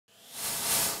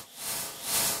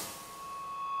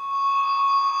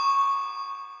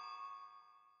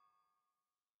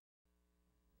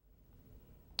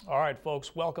All right,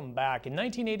 folks, welcome back. In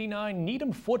 1989,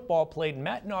 Needham football played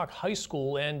Mackinac High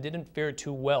School and didn't fare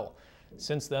too well.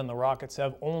 Since then, the Rockets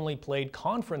have only played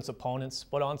conference opponents,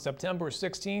 but on September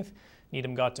 16th,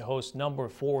 Needham got to host number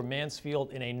 4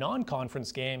 Mansfield in a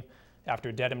non-conference game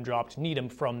after Dedham dropped Needham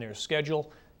from their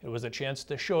schedule. It was a chance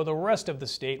to show the rest of the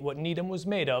state what Needham was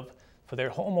made of for their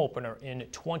home opener in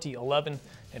 2011.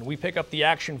 And we pick up the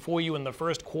action for you in the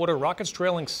first quarter. Rockets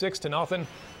trailing 6-0,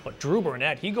 but Drew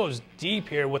Burnett, he goes deep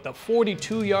here with a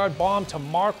 42-yard bomb to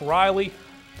Mark Riley.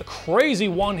 The crazy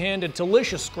one-handed,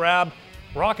 delicious grab.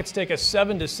 Rockets take a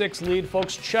 7-6 lead.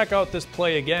 Folks, check out this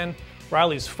play again.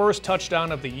 Riley's first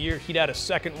touchdown of the year. He'd had a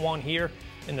second one here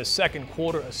in the second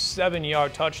quarter, a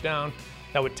 7-yard touchdown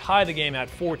that would tie the game at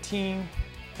 14.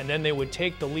 And then they would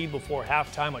take the lead before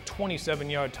halftime, a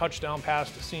 27-yard touchdown pass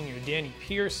to senior Danny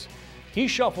Pierce. He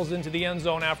shuffles into the end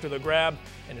zone after the grab,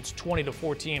 and it's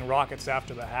 20-14 Rockets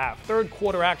after the half. Third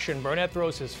quarter action, Burnett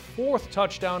throws his 4th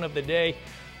touchdown of the day,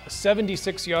 a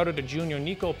 76-yarder to junior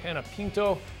Nico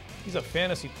Panapinto. These are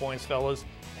fantasy points, fellas.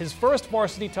 His first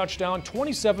varsity touchdown,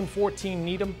 27-14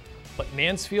 Needham, but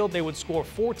Mansfield, they would score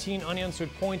 14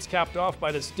 unanswered points, capped off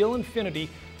by this Dylan Finity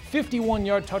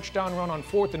 51-yard touchdown run on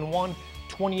 4th and 1.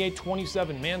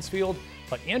 28-27 Mansfield,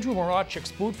 but Andrew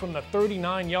Moravchik's boot from the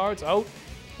 39 yards out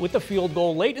with the field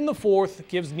goal late in the fourth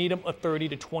gives Needham a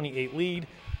 30-28 lead.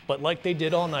 But like they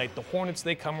did all night, the Hornets,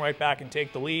 they come right back and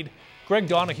take the lead. Greg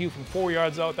Donahue from 4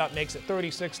 yards out, that makes it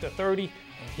 36-30.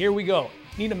 And here we go.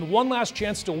 Needham one last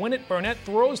chance to win it. Burnett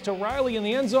throws to Riley in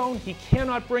the end zone. He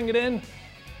cannot bring it in.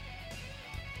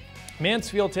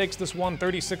 Mansfield takes this one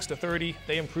 36-30.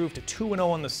 They improve to 2-0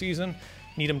 on the season.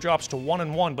 Needham drops to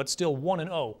 1-1, but still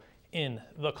 1-0 in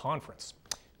the conference.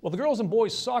 Well, the girls and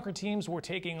boys soccer teams were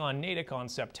taking on Natick on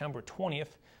September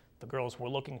 20th. The girls were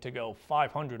looking to go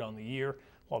 500 on the year,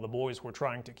 while the boys were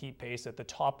trying to keep pace at the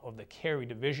top of the Carey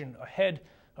division ahead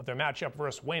of their matchup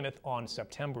versus Weymouth on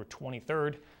September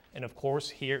 23rd. And of course,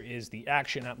 here is the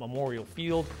action at Memorial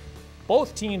Field.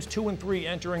 Both teams 2-3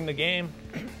 entering the game.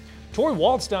 Tori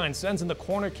Waldstein sends in the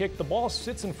corner kick. The ball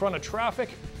sits in front of traffic.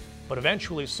 But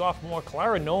eventually, sophomore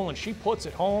Clara Nolan, she puts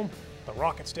it home. The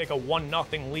Rockets take a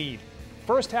 1-0 lead.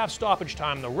 First half stoppage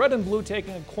time, the red and blue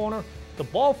taking a corner. The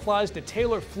ball flies to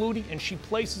Taylor Flutie, and she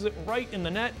places it right in the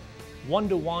net.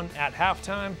 1-1 at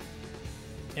halftime.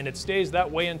 And it stays that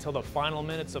way until the final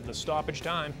minutes of the stoppage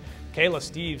time. Kayla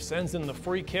Steve sends in the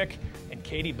free kick, and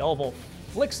Katie Belleville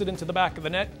flicks it into the back of the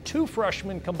net. 2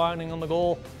 freshmen combining on the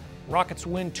goal. Rockets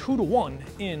win 2-1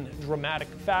 in dramatic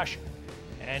fashion.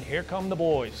 And here come the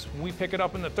boys. We pick it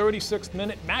up in the 36th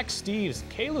minute. Max Steves,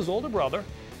 Kayla's older brother,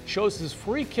 shows his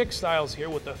free kick styles here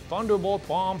with the Thunderbolt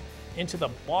bomb into the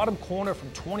bottom corner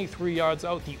from 23 yards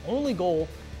out, the only goal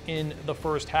in the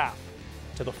first half.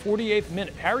 To the 48th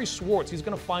minute, Harry Swartz, he's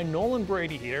going to find Nolan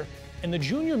Brady here, and the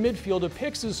junior midfielder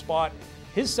picks his spot,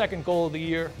 his second goal of the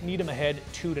year, Needham ahead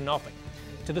 2-0.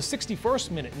 To the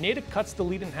 61st minute, Natick cuts the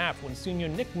lead in half when senior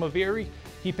Nick Maveri,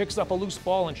 he picks up a loose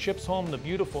ball and ships home the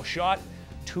beautiful shot.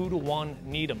 2-1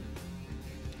 Needham.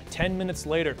 10 minutes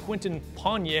later, Quinton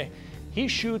Ponier, he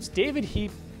shoots. David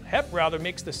Hep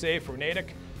makes the save for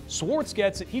Natick. Swartz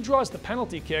gets it. He draws the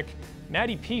penalty kick.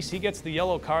 Matty Peace, he gets the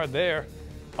yellow card there.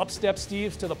 Up steps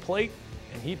Steves to the plate,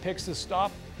 and he picks his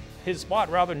spot,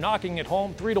 knocking it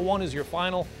home. 3-1 is your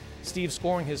final. Steve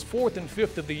scoring his 4th and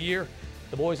 5th of the year.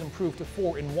 The boys improve to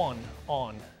 4-1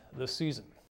 on the season.